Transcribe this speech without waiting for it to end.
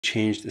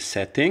change the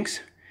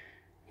settings,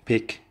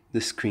 pick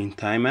the screen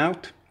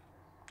timeout,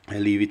 I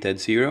leave it at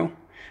 0,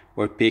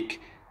 or pick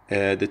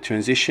the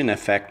transition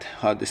effect,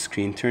 how the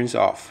screen turns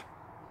off.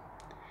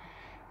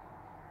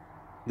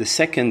 The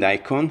second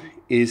icon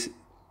is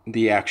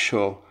the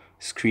actual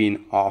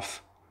screen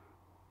off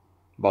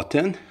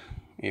button.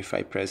 If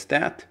I press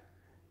that,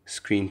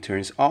 screen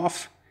turns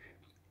off,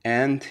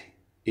 and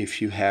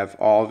if you have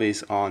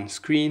always on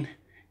screen,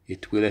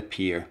 it will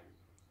appear.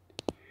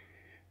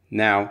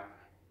 Now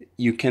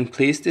you can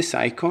place this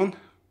icon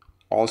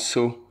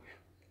also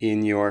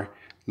in your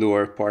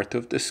lower part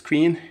of the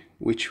screen,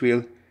 which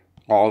will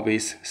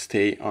always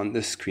stay on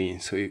the screen.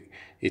 So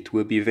it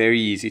will be very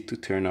easy to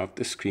turn off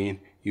the screen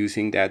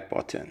using that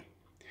button.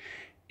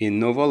 In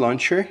Nova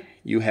Launcher,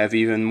 you have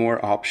even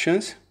more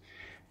options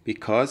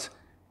because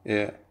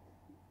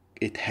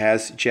it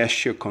has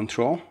gesture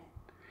control.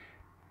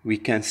 We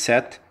can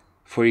set,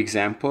 for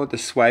example, the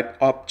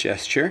swipe up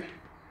gesture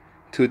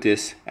to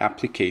this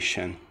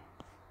application.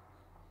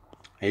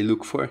 I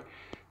look for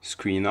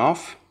screen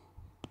off,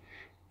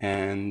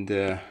 and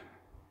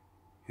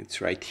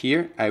it's right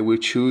here. I will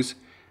choose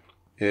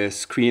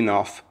screen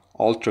off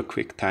ultra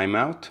quick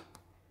timeout.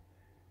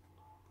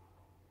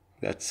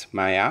 That's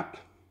my app.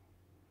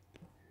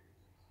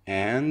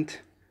 And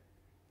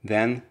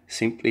then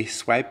simply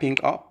swiping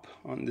up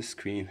on the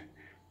screen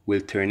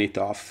will turn it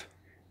off.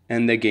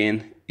 And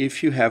again,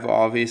 if you have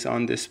always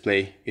on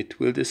display, it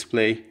will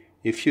display.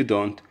 If you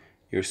don't,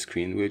 your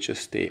screen will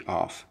just stay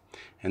off.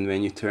 And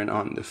when you turn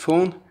on the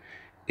phone,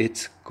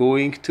 it's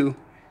going to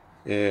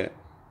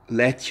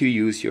let you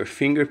use your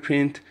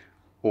fingerprint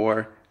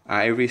or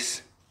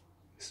iris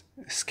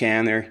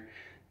scanner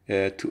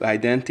to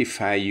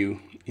identify you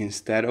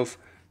instead of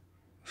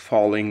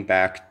falling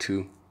back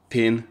to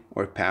PIN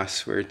or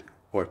password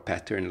or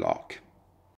pattern lock.